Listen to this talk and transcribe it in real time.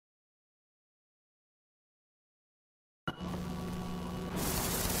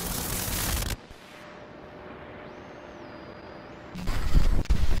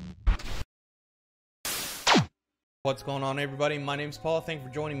What's going on, everybody? My name's Paul. Thank you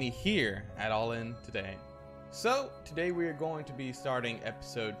for joining me here at All In today. So today we are going to be starting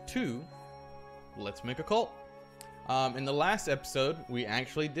episode 2, Let's Make a Cult. In the last episode we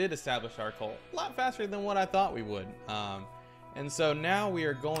actually did establish our cult a lot faster than what I thought we would, and so now we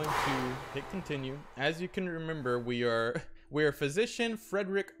are going to hit continue. As you can remember, we are physician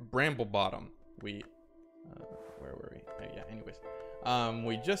Frederick Bramblebottom. Where were we? Yeah, anyways.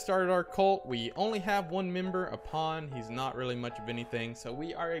 We just started our cult. We only have one member, a pawn. He's not really much of anything. So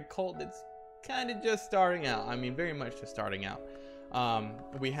we are a cult that's kind of just starting out. I mean, very much just starting out.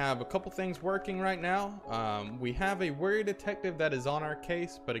 We have a couple things working right now. We have a worry detective that is on our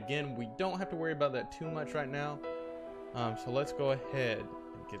case, but again, we don't have to worry about that too much right now. So let's go ahead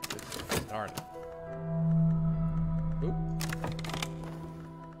and get this started. Oop.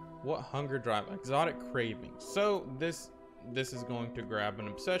 What hunger drive? Exotic cravings. So this is going to grab an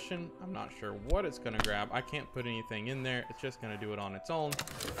obsession. I'm not sure what it's going to grab. I can't put anything in there. It's just going to do it on its own.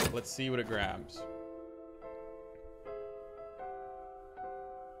 Let's see what it grabs.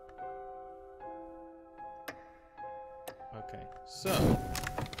 Okay, so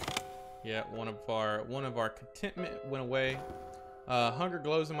yeah, one of our contentment went away. Hunger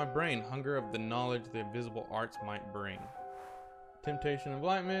glows in my brain. Hunger of the knowledge the invisible arts might bring. Temptation,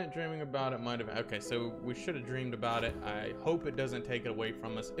 enlightenment, dreaming about it might have. Okay, so we should have dreamed about it. I hope it doesn't take it away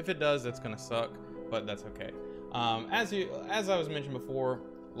from us. If it does, that's gonna suck, but that's okay. As I was mentioned before,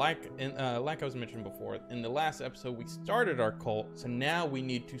 like I was mentioning before, in the last episode we started our cult, so now we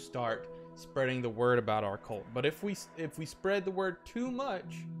need to start spreading the word about our cult. But if we spread the word too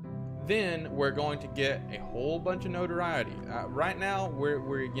much, then we're going to get a whole bunch of notoriety. Right now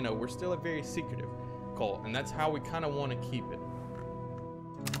we're still a very secretive cult, and that's how we kind of want to keep it.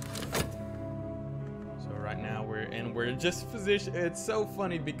 Right now we're just physician. It's so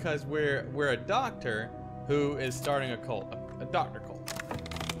funny because we're a doctor who is starting a cult, a doctor cult.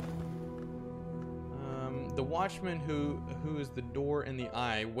 The watchman who is the door in the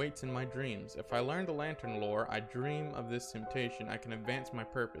eye waits in my dreams. If I learn the lantern lore, I dream of this temptation. I can advance my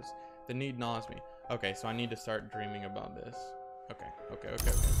purpose. The need gnaws me. Okay, so I need to start dreaming about this. Okay.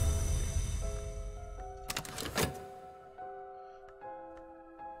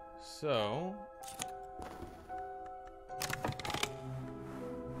 So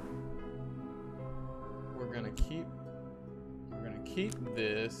we're gonna keep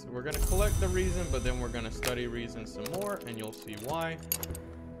this. We're gonna collect the reason, but then we're gonna study reason some more, and you'll see why.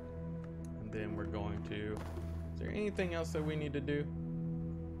 And then we're going to. Is there anything else that we need to do?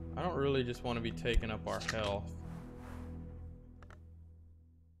 I don't really just want to be taking up our health.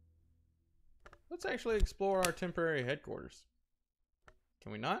 Let's actually explore our temporary headquarters.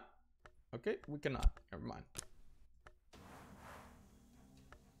 Can we not? Okay, we cannot. Never mind.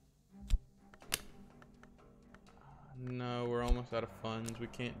 No, we're almost out of funds. We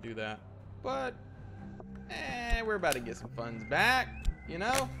can't do that. But, we're about to get some funds back, you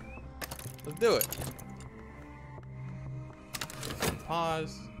know? Let's do it.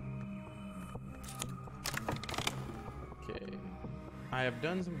 Pause. Okay. I have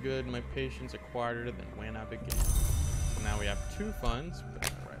done some good. My patience are quieter than when I began. So now we have 2 funds. Put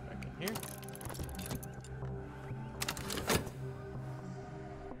that right back in here.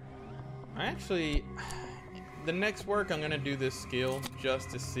 The next work I'm going to do this skill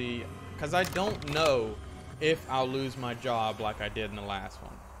just to see, because I don't know if I'll lose my job like I did in the last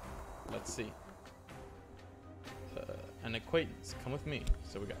one. Let's see. An acquaintance, come with me.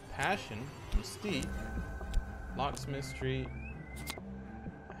 So we got passion, mystique, locksmith street.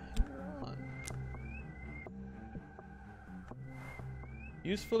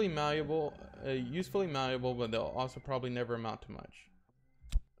 Usefully malleable, but they'll also probably never amount to much.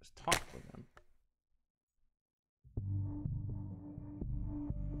 Let's talk with them.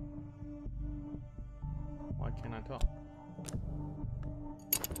 Why can't I talk?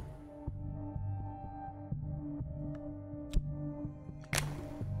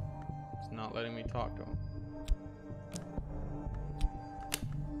 It's not letting me talk to him.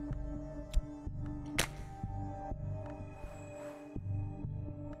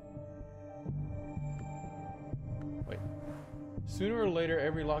 Wait. Sooner or later,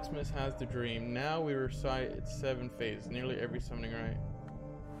 every locksmith has the dream. Now we recite its 7 phases, nearly every summoning rite.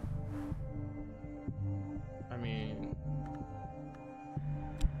 I mean,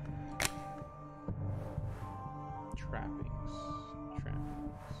 trappings.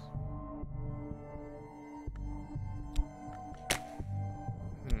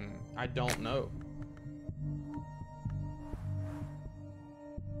 I don't know.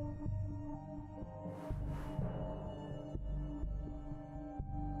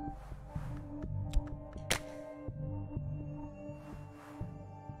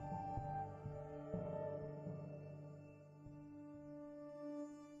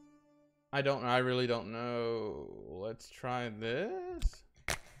 I really don't know. Let's try this.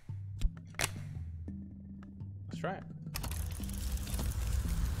 Let's try it.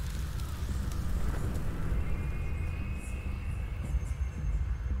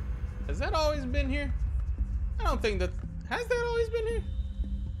 Has that always been here? I don't think that... Has that always been here?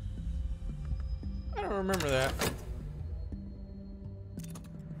 I don't remember that.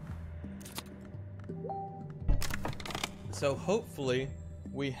 So hopefully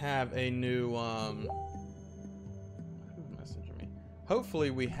we have a new... Who's messaging me?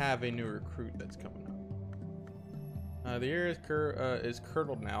 Hopefully we have a new recruit that's coming up. The air is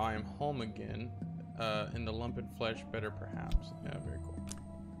curdled now. I am home again. In the lumped flesh, better perhaps. Yeah, very cool.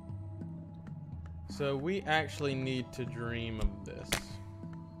 So we actually need to dream of this.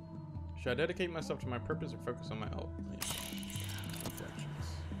 Should I dedicate myself to my purpose or focus on my affections?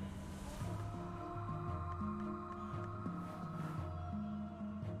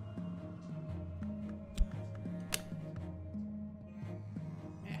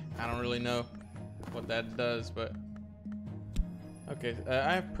 I don't really know what that does, but okay.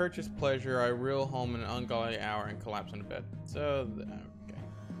 I have purchased pleasure. I reel home in an ungodly hour and collapse into bed. So okay.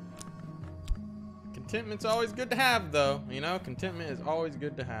 Contentment's always good to have, though. You know, contentment is always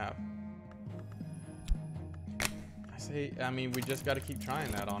good to have. I mean, we just got to keep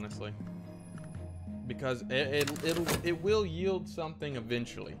trying that, honestly, because it will yield something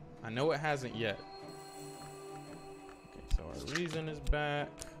eventually. I know it hasn't yet. Okay, so our reason is back.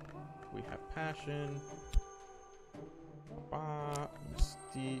 We have passion.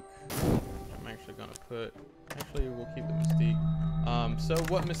 Mystique. I'm actually gonna put. Actually, we'll keep the mystique. So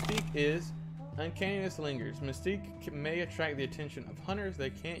what mystique is? Uncanniness lingers. Mystique may attract the attention of hunters. They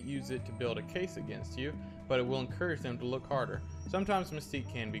can't use it to build a case against you, but it will encourage them to look harder. Sometimes mystique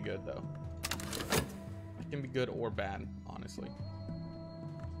can be good, though. It can be good or bad, honestly.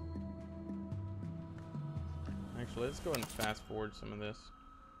 Actually, let's go ahead and fast forward some of this.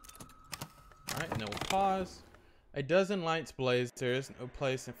 Alright, and then we'll pause. A dozen lights blaze. There is no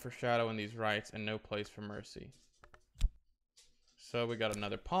place for shadow in these rites, and no place for mercy. So we got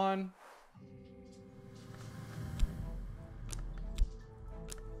another pawn.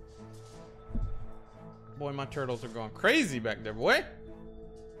 Boy, my turtles are going crazy back there, boy.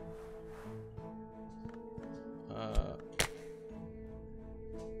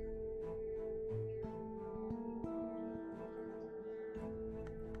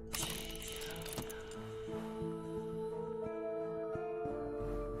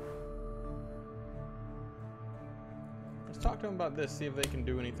 Let's talk to them about this, see if they can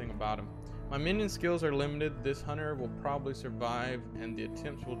do anything about him. My minion skills are limited. This hunter will probably survive, and the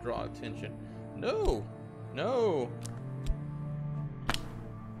attempts will draw attention. No! No!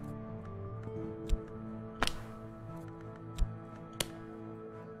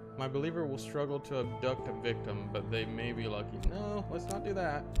 My believer will struggle to abduct a victim, but they may be lucky. No, let's not do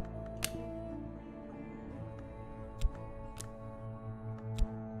that.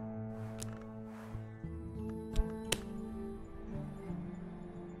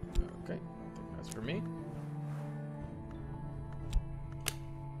 Okay, I think that's for me.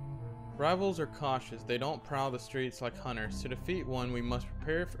 Rivals are cautious. They don't prowl the streets like hunters. To defeat one, we must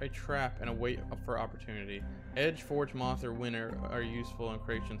prepare for a trap and await for opportunity. Edge, forge, moth, or winter are useful in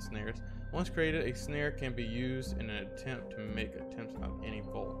creation snares. Once created, a snare can be used in an attempt to make attempts of any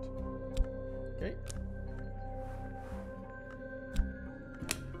vault. Okay.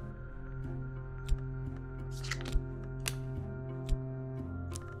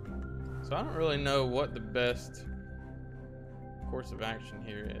 So I don't really know what the best course of action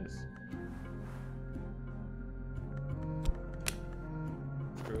here is.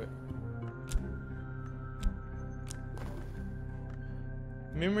 Screw it.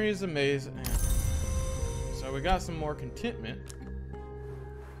 Memory is amazing. So we got some more contentment.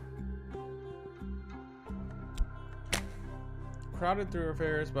 Crowded through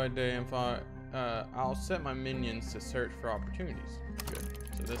affairs by day and thought, I'll set my minions to search for opportunities. Good.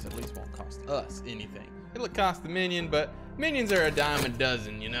 So this at least won't cost us anything. It'll cost the minion, but minions are a dime a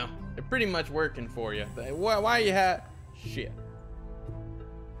dozen, you know? They're pretty much working for you. Why you have... Shit.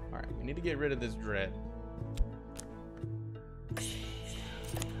 Alright, we need to get rid of this dread.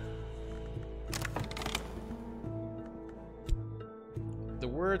 The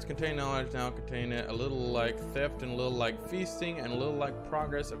words contain knowledge, now contain it. A little like theft and a little like feasting and a little like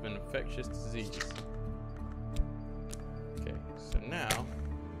progress of an infectious disease. Okay, so now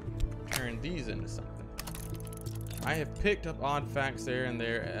turn these into something. I have picked up odd facts there and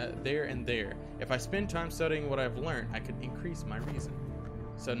there. If I spend time studying what I've learned, I could increase my reason.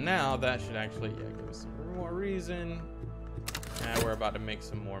 So now that should actually give us some more reason. Now we're about to make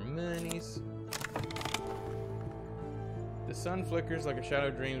some more monies. The sun flickers like a shadow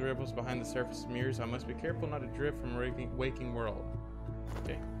dreams ripples behind the surface mirrors. I must be careful not to drift from a waking world.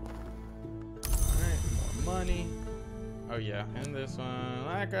 Okay. Alright, more money. Oh yeah, and this one,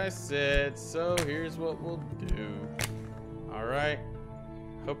 like I said, so here's what we'll do. Alright.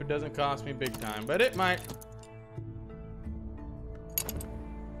 Hope it doesn't cost me big time, but it might.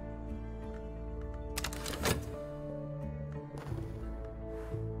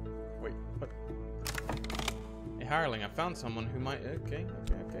 Wait, what? Hey, hireling, I found someone who might. Okay.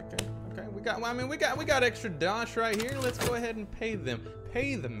 We got extra dosh right here. Let's go ahead and pay them.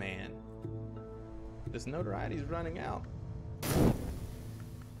 Pay the man. This notoriety is running out.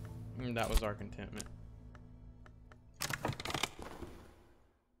 And that was our contentment.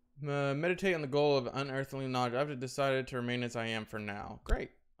 Meditate on the goal of unearthly knowledge. I've decided to remain as I am for now. Great.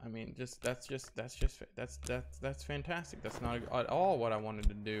 I mean, that's fantastic. That's not at all what I wanted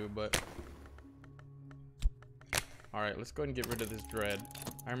to do, but all right, let's go ahead and get rid of this dread.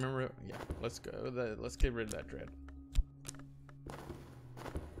 I remember, yeah, let's go. Let's get rid of that dread.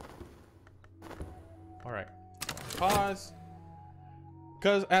 All right, pause.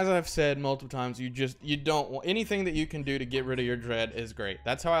 Because as I've said multiple times, you don't want anything that you can do to get rid of your dread is great.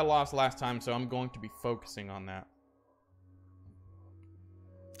 That's how I lost last time, so I'm going to be focusing on that.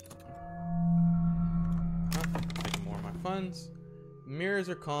 Taking more of my funds. Mirrors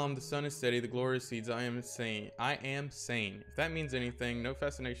are calm, the sun is steady, the glory recedes. I am sane. I am sane. If that means anything, no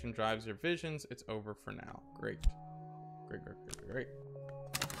fascination drives your visions. It's over for now. Great. Great.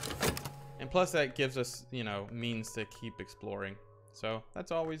 And plus that gives us, you know, means to keep exploring. So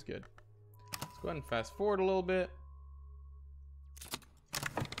that's always good. Let's go ahead and fast forward a little bit.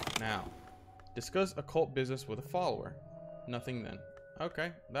 Now, discuss occult business with a follower. Nothing then.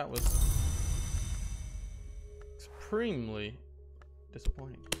 Okay, that was extremely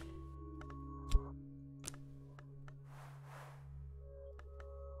disappointing.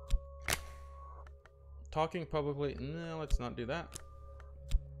 Talking publicly. No, let's not do that.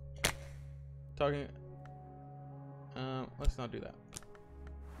 Talking. Let's not do that.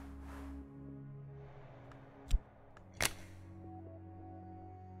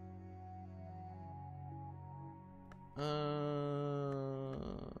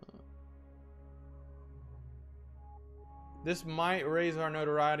 This might raise our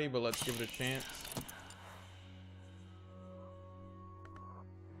notoriety, but let's give it a chance.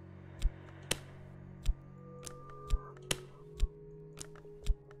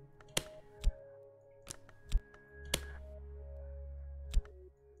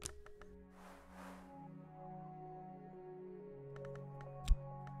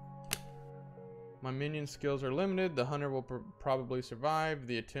 My minion skills are limited. The hunter will probably survive.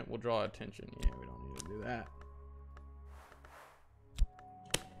 The attempt will draw attention. Yeah, we don't need to do that.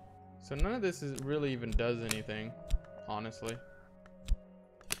 So none of this really even does anything, honestly.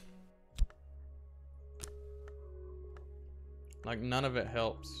 Like, none of it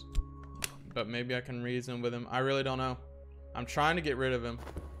helps. But maybe I can reason with him. I really don't know. I'm trying to get rid of him,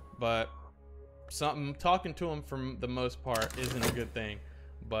 but talking to him for the most part isn't a good thing.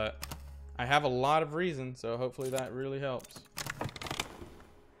 But I have a lot of reasons, so hopefully that really helps.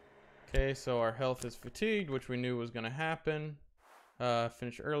 Okay, so our health is fatigued, which we knew was going to happen.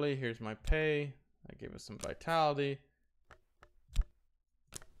 Finish early. Here's my pay. That gave us some vitality.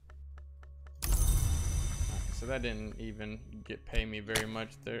 So that didn't even pay me very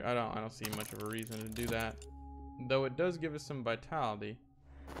much there. I don't see much of a reason to do that, though it does give us some vitality.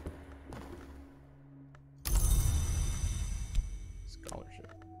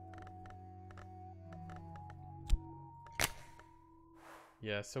 Scholarship.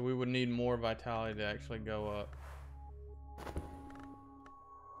 Yeah, so we would need more vitality to actually go up.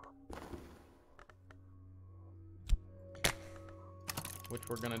 Which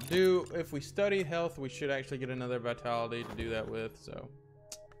we're gonna do. If we study health, we should actually get another vitality to do that with, so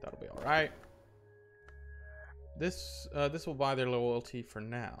that'll be all right. This will buy their loyalty for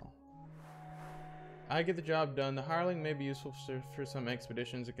now. I get the job done. The hireling may be useful for some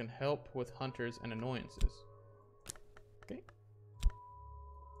expeditions. It can help with hunters and annoyances. Okay.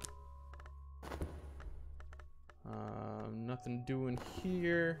 Nothing doing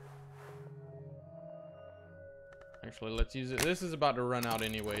here. Actually, let's use it. This is about to run out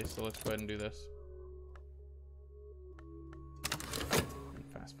anyway, so let's go ahead and do this. And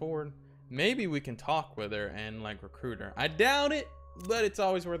fast forward. Maybe we can talk with her and like recruit her. I doubt it, but it's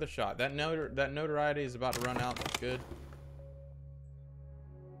always worth a shot. That notoriety is about to run out. That's good.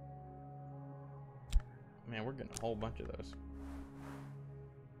 Man, we're getting a whole bunch of those.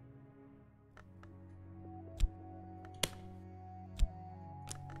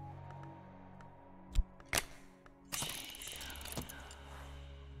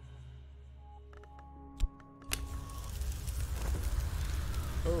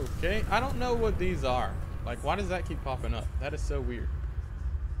 Okay, I don't know what these are. Like, why does that keep popping up? That is so weird.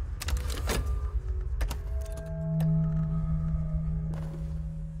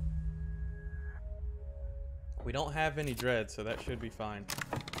 We don't have any dread, so that should be fine.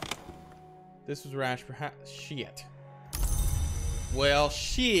 This was rash, perhaps. Shit. Well,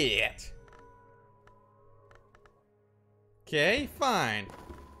 shit. Okay, fine.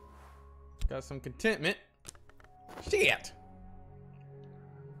 Got some contentment. Shit.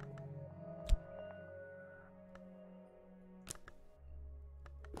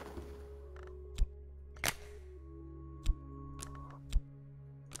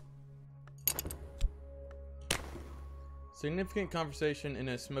 Significant conversation in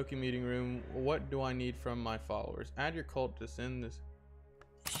a smoky meeting room. What do I need from my followers? Add your cultists in this.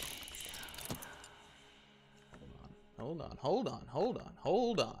 Hold on, hold on, hold on,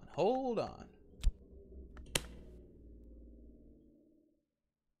 hold on, hold on.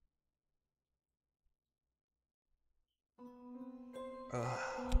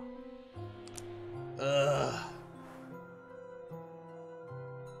 Ugh.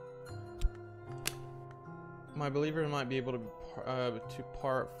 My believers might be able to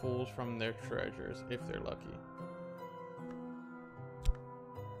part fools from their treasures if they're lucky.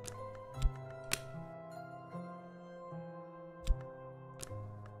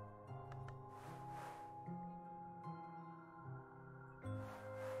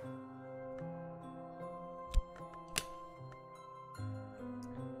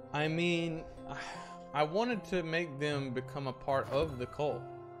 I mean, I wanted to make them become a part of the cult,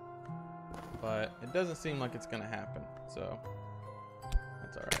 but it doesn't seem like it's gonna happen, so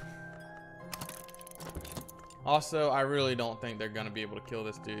that's alright. Also, I really don't think they're gonna be able to kill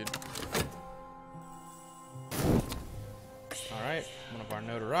this dude. Alright, one of our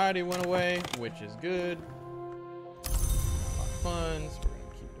notoriety went away, which is good. A lot of funds, we're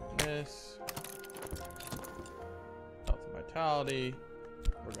gonna keep doing this. Health and vitality.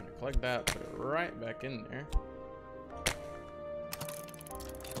 We're gonna collect that, put it right back in there.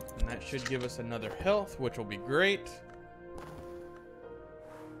 And that should give us another health, which will be great.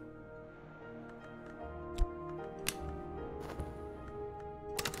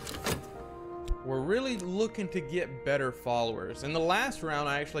 We're really looking to get better followers. In the last round,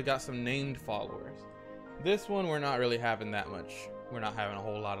 I actually got some named followers. This one, we're not really having that much. We're not having a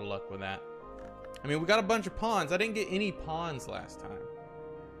whole lot of luck with that. I mean, we got a bunch of pawns. I didn't get any pawns last time.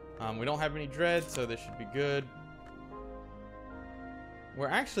 We don't have any dread, so this should be good. We're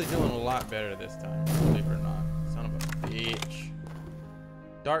actually doing a lot better this time, believe it or not. Son of a bitch.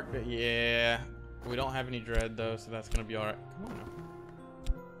 Dark, yeah. We don't have any dread though, so that's gonna be alright. Come on now.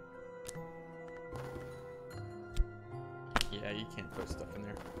 Yeah, you can't put stuff in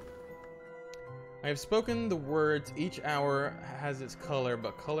there. I have spoken the words, each hour has its color,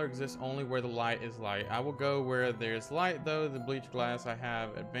 but color exists only where the light is light. I will go where there's light, though the bleached glass I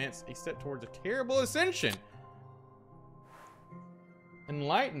have advanced a step towards a terrible ascension.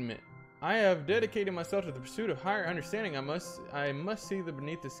 Enlightenment. I have dedicated myself to the pursuit of higher understanding. I must see the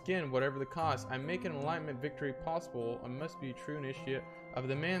beneath the skin, whatever the cost. I make an enlightenment victory possible. I must be a true initiate of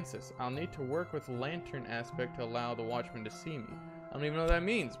the Mansis. I'll need to work with the lantern aspect to allow the watchman to see me. I don't even know what that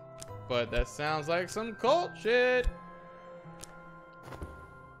means, but that sounds like some cult shit.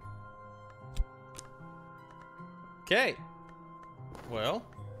 Okay. Well,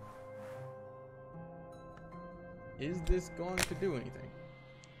 is this going to do anything?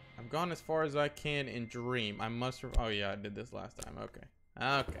 I've gone as far as I can in dream. I must. Oh yeah, I did this last time. Okay.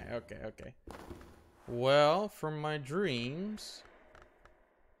 Okay. Well, from my dreams,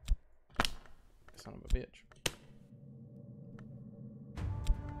 son of a bitch.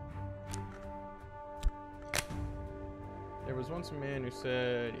 There was once a man who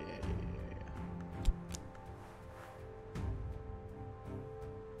said, yeah.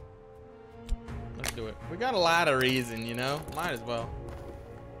 Let's do it. We got a lot of reason, you know? Might as well.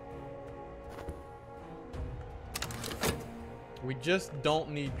 We just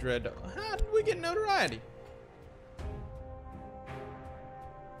don't need dread. How did we get notoriety?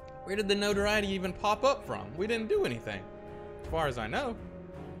 Where did the notoriety even pop up from? We didn't do anything, as far as I know.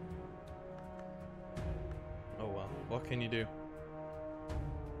 Oh well, what can you do?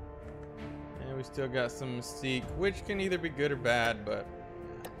 And we still got some mystique, which can either be good or bad, but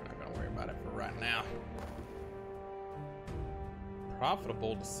I'm not gonna worry about it for right now.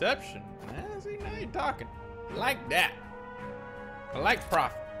 Profitable deception. See, now you're talking. I like that. I like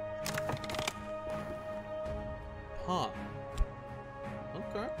profit. Huh.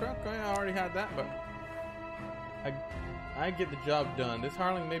 Okay. I already had that, but I get the job done. This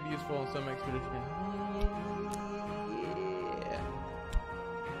Harling may be useful in some expedition. Yeah.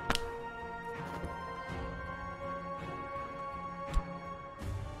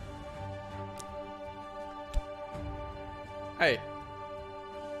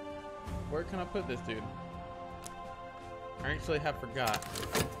 where can I put this dude? I actually have forgot.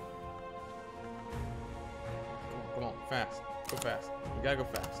 Come on, fast. Go fast. You gotta go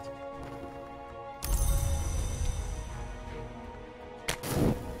fast.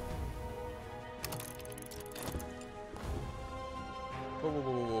 Whoa, whoa,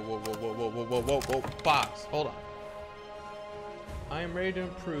 whoa, whoa, whoa, whoa, whoa, whoa, whoa, whoa, whoa, box. Hold on. I am ready to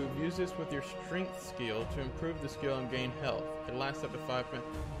improve. Use this with your strength skill to improve the skill and gain health. It lasts up to 5 minutes.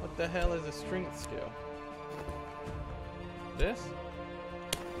 What the hell is a strength skill? This?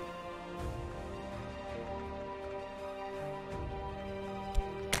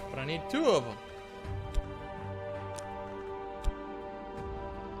 But I need 2 of them.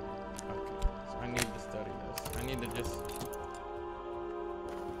 Okay, so I need to study this. I need to just...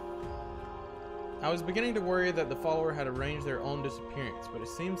 I was beginning to worry that the follower had arranged their own disappearance, but it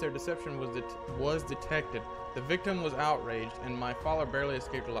seems their deception was detected. The victim was outraged, and my follower barely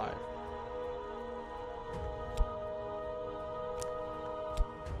escaped alive.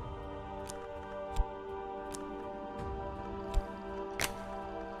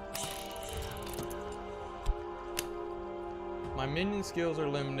 My minion skills are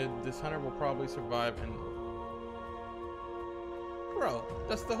limited. This hunter will probably survive and... Bro,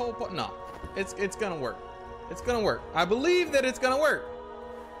 that's the whole point. No, it's gonna work. It's gonna work. I believe that it's gonna work.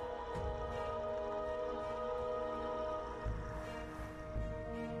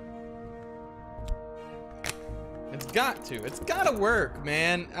 It's got to. It's gotta work,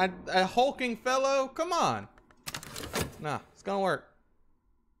 man. A hulking fellow? Come on. Nah, it's gonna work.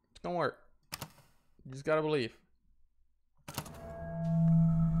 It's gonna work. You just gotta believe.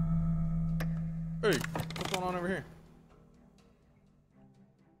 Hey, what's going on over here?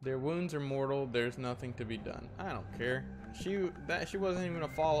 Their wounds are mortal. There's nothing to be done. I don't care. She wasn't even a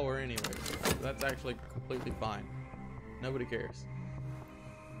follower anyway. So that's actually completely fine. Nobody cares.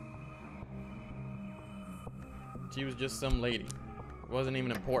 She was just some lady. It wasn't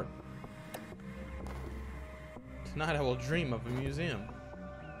even important. Tonight I will dream of a museum.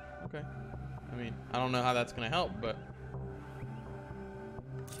 Okay. I mean, I don't know how that's gonna help, but...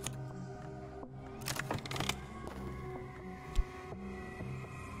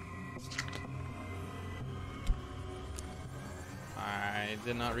 I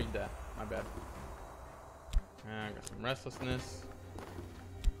did not read that. My bad. I got some restlessness.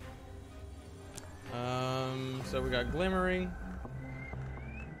 So we got glimmering.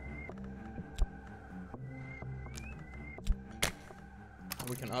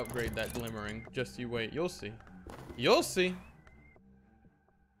 We can upgrade that glimmering. Just you wait. You'll see. You'll see.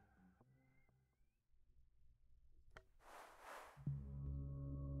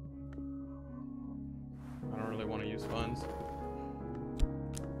 I don't really want to use funds.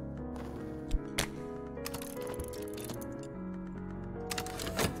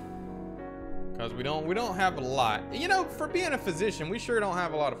 Because we don't have a lot. You know, for being a physician, we sure don't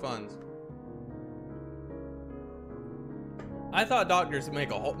have a lot of funds. I thought doctors made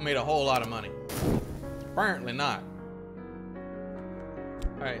a whole lot of money. Apparently not.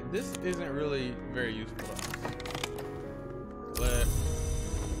 Alright, this isn't really very useful to us.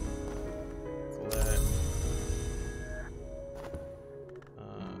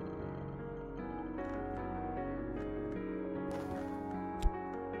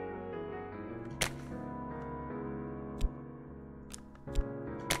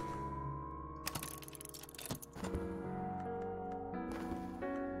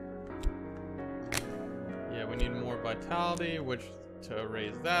 We need more vitality, which to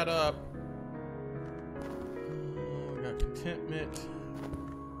raise that up. We got contentment.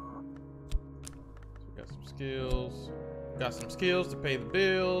 We got some skills. Got some skills to pay the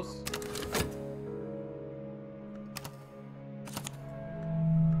bills.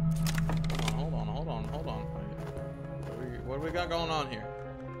 Hold on. What do we got going on here?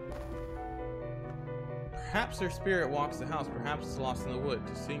 Perhaps their spirit walks the house. Perhaps it's lost in the wood.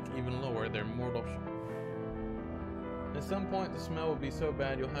 To sink even lower, their mortal. At some point, the smell will be so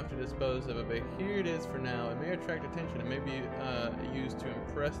bad you'll have to dispose of it, but here it is for now. It may attract attention. It may be used to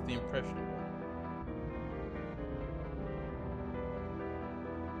impress the impressionable.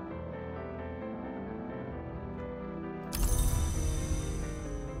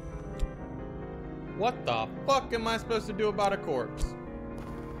 What the fuck am I supposed to do about a corpse?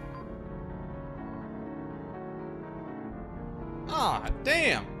 Ah,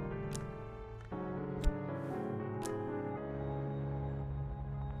 damn!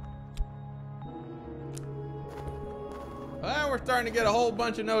 Well, we're starting to get a whole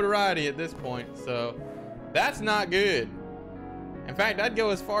bunch of notoriety at this point, so that's not good. In fact, I'd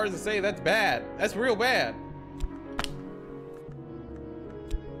go as far as to say that's bad. That's real bad.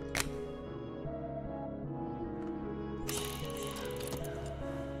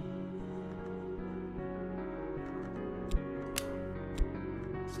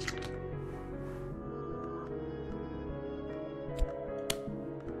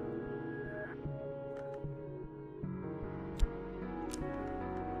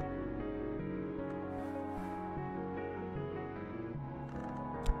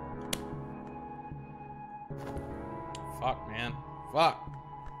 Fuck, man. Fuck.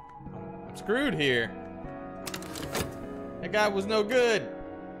 I'm screwed here. That guy was no good.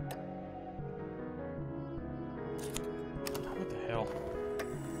 What the hell?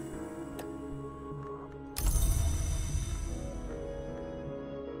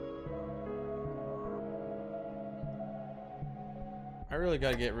 I really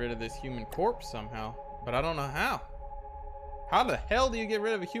gotta get rid of this human corpse somehow, but I don't know how. How the hell do you get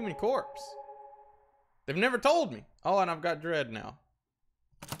rid of a human corpse? They've never told me. Oh, and I've got dread now.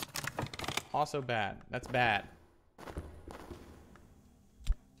 Also bad. That's bad.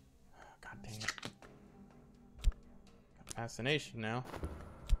 God dang it. Got fascination now.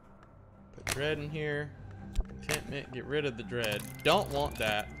 Put dread in here. Contentment. Get rid of the dread. Don't want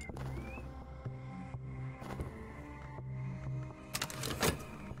that.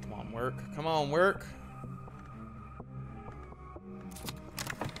 Come on, work. Come on, work.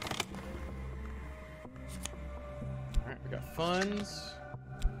 Alright, we got funds.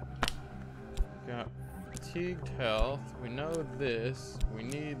 Got fatigued health. We know this. We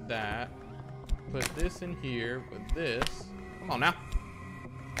need that. Put this in here with this. Come on now.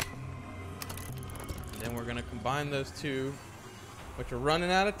 Then we're gonna combine those two, which we're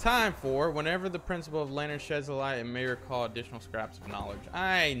running out of time for. Whenever the principle of lantern sheds a light, it may recall additional scraps of knowledge.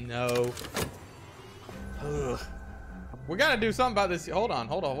 I know. Ugh. We gotta do something about this. Hold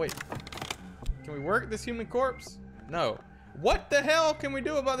on, wait. Can we work this human corpse? No. What the hell can we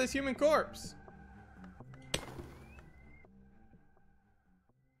do about this human corpse?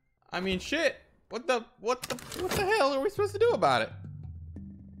 I mean, shit. What the hell are we supposed to do about it?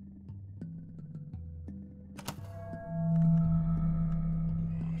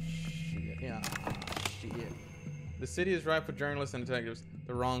 Shit. The city is ripe with journalists and detectives.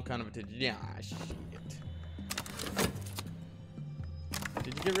 The wrong kind of attention. Yeah, shit.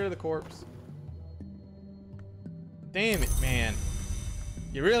 Did you get rid of the corpse? Damn it, man.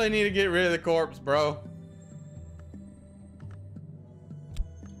 You really need to get rid of the corpse, bro.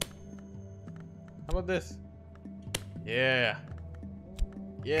 How about this? Yeah.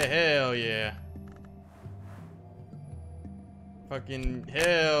 Yeah, hell yeah. Fucking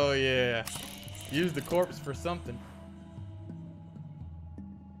hell yeah. Use the corpse for something.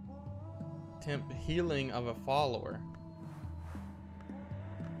 Tempt healing of a follower.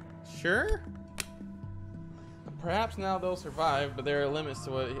 Sure? Perhaps now they'll survive, but there are limits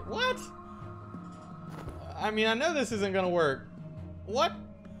to what? I mean, I know this isn't gonna work. What?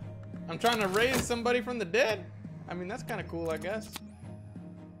 I'm trying to raise somebody from the dead? I mean, that's kind of cool, I guess.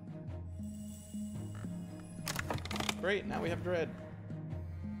 Great, now we have dread.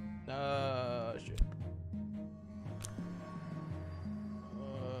 Shit.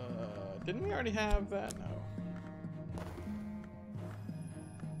 Didn't we already have that? No.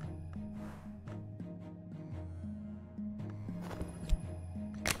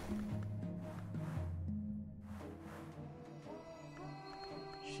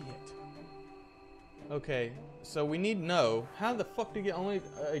 Okay, so we need no. How the fuck do you get only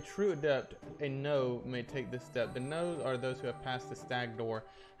a true adept? A no may take this step. The no's are those who have passed the stag door.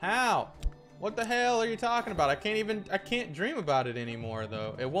 How? What the hell are you talking about? I can't dream about it anymore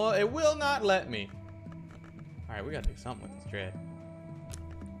though. It will not let me. All right, we gotta do something with this dread.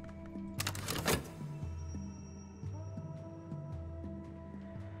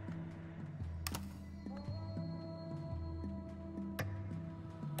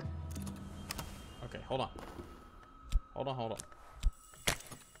 Okay, hold on. Hold on.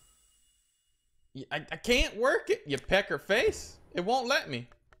 I can't work it, you pecker face. It won't let me.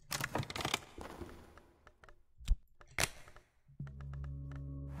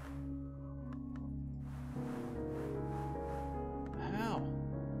 How?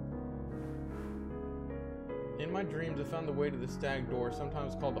 In my dreams, I found the way to the stag door,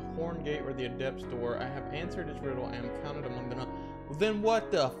 sometimes called the horn gate or the adept's door. I have answered its riddle and am counted among the known. Well, then what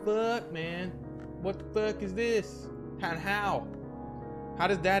the fuck, man? What the fuck is this? And how? How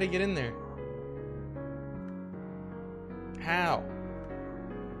does Daddy get in there? How?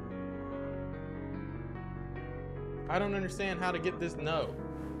 I don't understand how to get this no.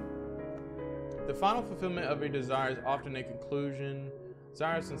 The final fulfillment of a desire is often a conclusion.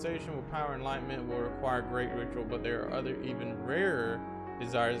 Desire of sensation, will power, enlightenment will require great ritual, but there are other even rarer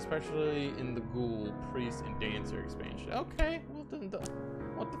desires, especially in the ghoul, priest, and dancer expansion. Okay, well then,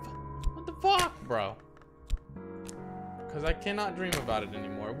 what the fuck, bro? Because I cannot dream about it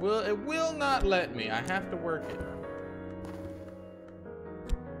anymore. It will not let me. I have to work it.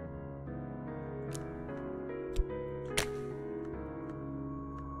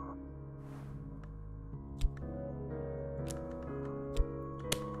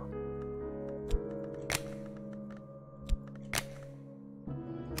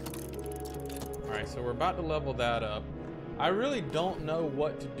 Alright, so we're about to level that up. I really don't know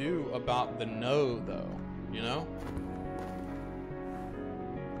what to do about the no, though. You know?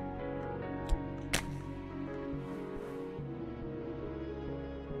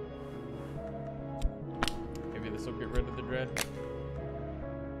 Maybe this will get rid of the dread.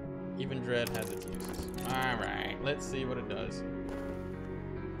 Even dread has its uses. Alright, let's see what it does.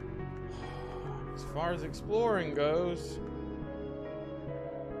 As far as exploring goes,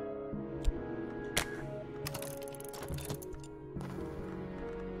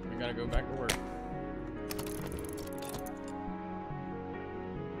 we gotta go back to work.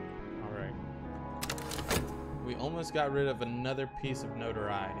 Alright. We almost got rid of another piece of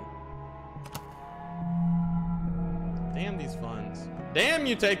notoriety. Damn these funds. Damn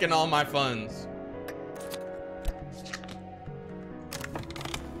you taking all my funds.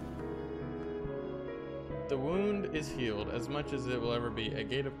 The wound is healed as much as it will ever be. A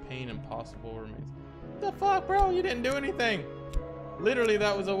gate of pain impossible remains. The fuck, bro? You didn't do anything. Literally,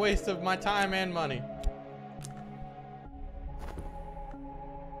 that was a waste of my time and money.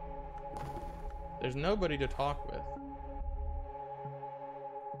 There's nobody to talk with.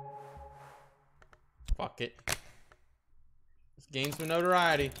 Fuck it. Let's gain some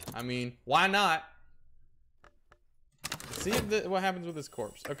notoriety. I mean, why not? Let's see if what happens with this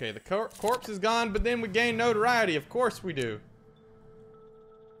corpse. Okay, the corpse is gone, but then we gain notoriety. Of course we do.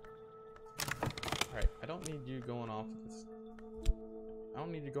 Alright, I don't need you going off this. I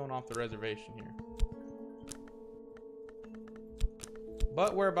don't need you going off the reservation here.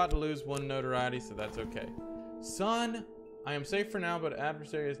 But we're about to lose one notoriety, so that's okay. Son, I am safe for now, but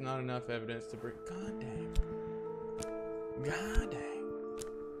adversary is not enough evidence to bring. God dang. God dang.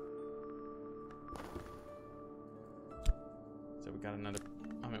 So we got another.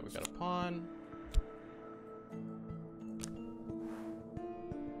 I mean, we got a pawn.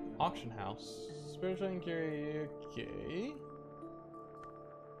 Auction house. Spiritual inquiry. Okay.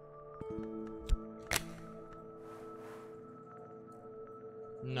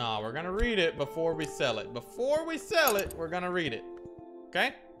 No, we're gonna read it before we sell it. Before we sell it, we're gonna read it.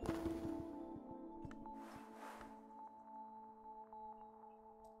 Okay?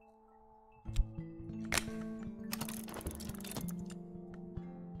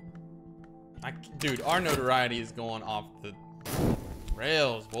 Dude, our notoriety is going off the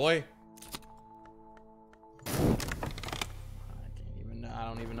rails, boy. I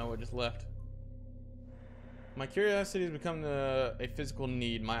don't even know what just left. My curiosity has become a physical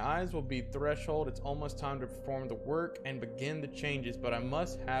need. My eyes will be threshold. It's almost time to perform the work and begin the changes, but I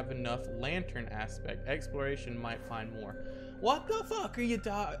must have enough lantern aspect. Exploration might find more. What the fuck are you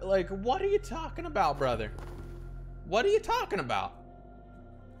talking? Like, what are you talking about, brother? What are you talking about?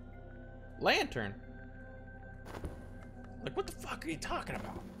 Lantern? Like, what the fuck are you talking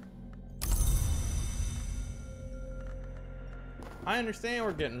about? I understand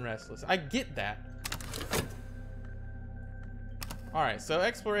we're getting restless. I get that. All right, so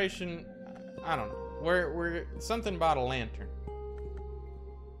exploration, I don't know. We're something about a lantern.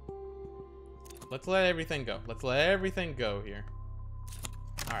 Let's let everything go. Let's let everything go here.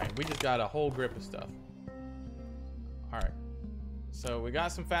 All right, we just got a whole grip of stuff. All right, so we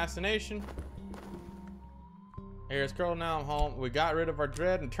got some fascination. Here's Curl, now I'm home. We got rid of our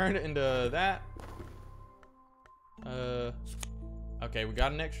dread and turned it into that. Okay, we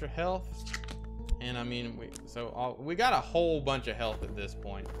got an extra health. And I mean, we got a whole bunch of health at this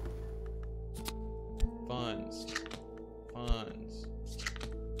point. Funds. Funds.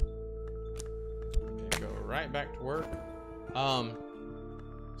 Okay, go right back to work.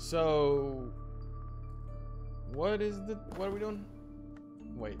 So what are we doing?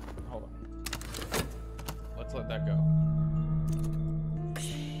 Wait, hold on. Let's let that go.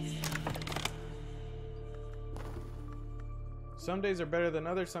 Some days are better than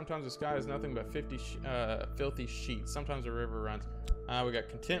others. Sometimes the sky is nothing but filthy sheets. Sometimes the river runs. We got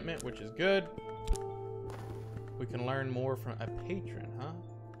contentment, which is good. We can learn more from a patron, huh?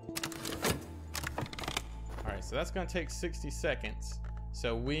 Alright, so that's going to take 60 seconds.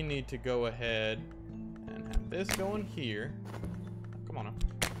 So we need to go ahead and have this going here. Come on up.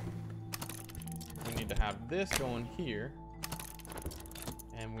 We need to have this going here.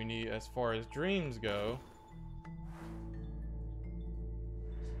 And we need, as far as dreams go,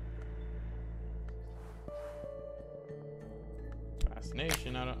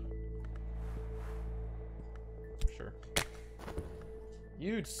 fascination, I don't... Sure.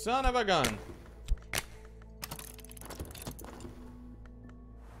 You son of a gun!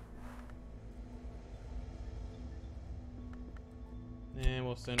 And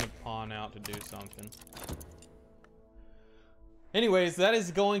we'll send a pawn out to do something. Anyways, that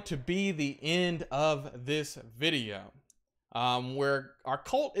is going to be the end of this video. Where our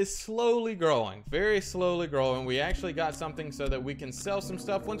cult is slowly growing, very slowly growing. We actually got something so that we can sell some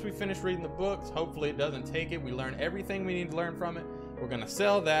stuff once we finish reading the books. Hopefully it doesn't take it. We learn everything we need to learn from it. We're gonna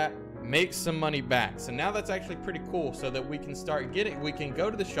sell that, make some money back. So now that's actually pretty cool, so that we can start getting, we can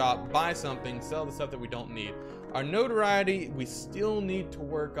go to the shop, buy something, sell the stuff that we don't need. Our notoriety, we still need to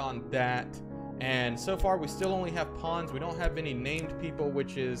work on that. And so far we still only have pawns. We don't have any named people,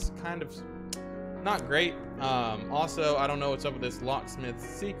 which is kind of not great. Also, I don't know what's up with this locksmith's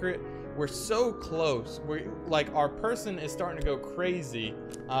secret. We're so close. We're like, our person is starting to go crazy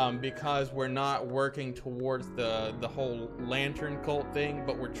because we're not working towards the whole lantern cult thing,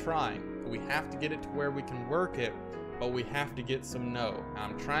 but we're trying. We have to get it to where we can work it, but we have to get some no.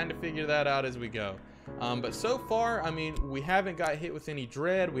 I'm trying to figure that out as we go. But so far, I mean, we haven't got hit with any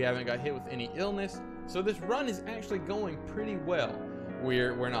dread. We haven't got hit with any illness. So this run is actually going pretty well.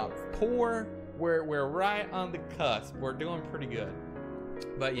 We're not poor. We're right on the cusp. We're doing pretty good.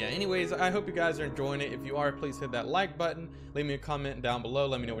 But yeah, anyways, I hope you guys are enjoying it. If you are, please hit that like button. Leave me a comment down below.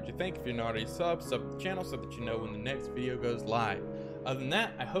 Let me know what you think. If you're not already sub to the channel so that you know when the next video goes live. Other than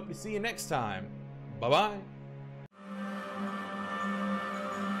that, I hope to see you next time. Bye-bye.